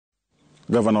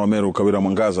Gavana wa Meru Kawira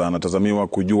Mwangaza anatazamiwa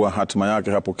kujua hatma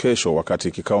yake hapo kesho,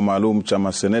 wakati kikao maalum cha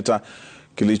maseneta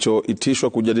kilichoitishwa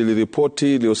kujadili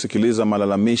ripoti iliyosikiliza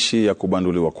malalamishi ya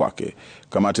kubanduliwa kwake.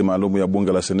 Kamati maalum ya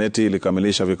bunge la seneti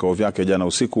ilikamilisha vikao vyake jana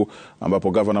usiku,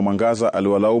 ambapo Gavana Mwangaza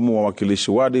aliwalaumu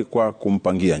wawakilishi wodi kwa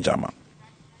kumpangia njama.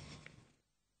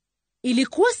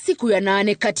 Ilikuwa siku ya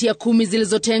 8 kati ya 10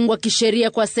 zilizotengwa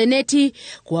kisheria kwa seneti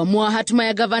kuamua hatma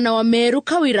ya gavana wa Meru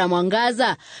Kawira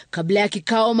Mwangaza kabla ya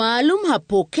kikao maalum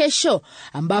hapo kesho,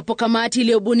 ambapo kamati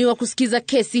iliyobuniwa kusikiza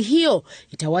kesi hiyo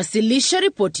itawasilisha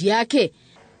ripoti yake.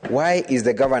 Why is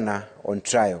the governor on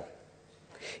trial?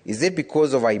 Is it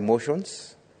because of our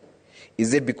emotions?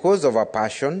 Is it because of our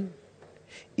passion?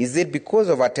 Is it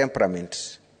because of our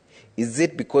temperament? Is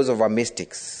it because of our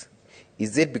mistakes?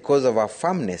 Is it because of our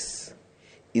firmness?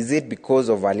 Is it because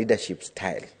of our leadership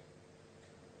style?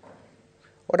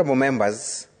 Honorable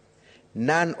members,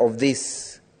 none of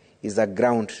this is a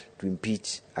ground to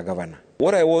impeach a governor.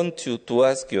 What I want you to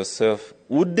ask yourself,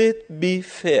 would it be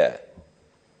fair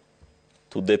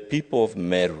to the people of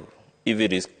Meru if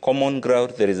it is common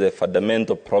ground there is a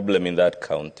fundamental problem in that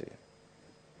county,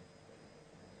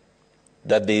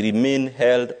 that they remain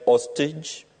held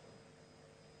hostage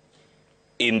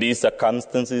in these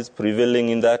circumstances prevailing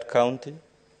in that county?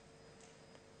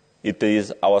 It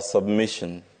is our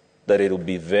submission that it will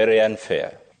be very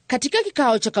unfair. Katika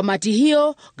kikao cha kamati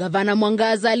hiyo, Gavana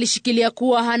Mwangaza alishikilia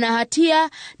kuwa hana hatia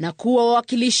na kuwa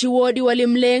wawakilishi wodi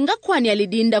walimlenga kwani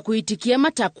alidinda kuitikia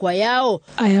matakwa yao.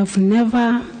 I have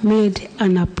never made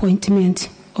an appointment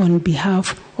on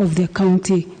behalf of the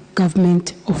county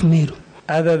government of Meru.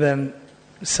 Other than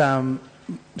some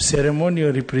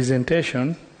ceremonial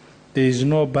representation, there is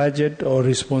no budget or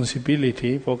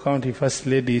responsibility for county first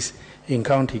ladies in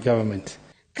county government.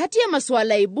 Kati ya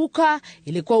masuala ibuka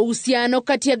ilikuwa uhusiano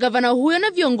kati ya gavana huyo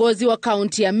na viongozi wa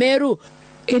kaunti ya Meru.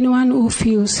 Anyone who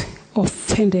feels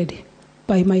offended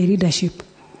by my leadership,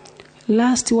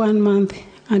 last 1 month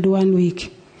and 1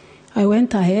 week, I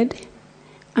went ahead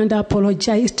and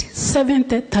apologized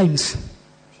 70 times.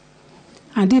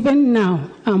 And even now,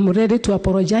 I'm ready to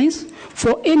apologize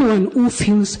for anyone who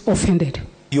feels offended.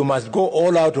 You must go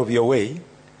all out of your way.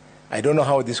 I don't know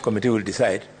how this committee will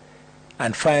decide,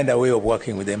 and find a way of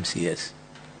working with MCS.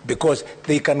 Because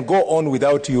they can go on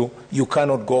without you, you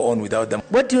cannot go on without them.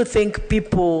 What do you think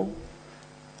people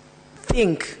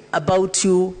think about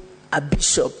you, a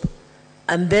bishop,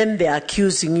 and then they're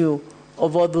accusing you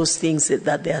of all those things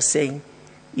that they are saying?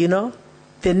 You know,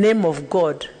 the name of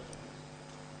God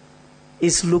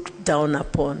is looked down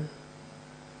upon,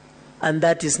 and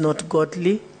that is not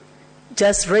godly.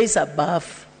 Just raise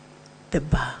above the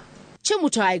bar.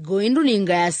 Chemutai Goindu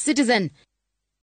Ninga Citizen.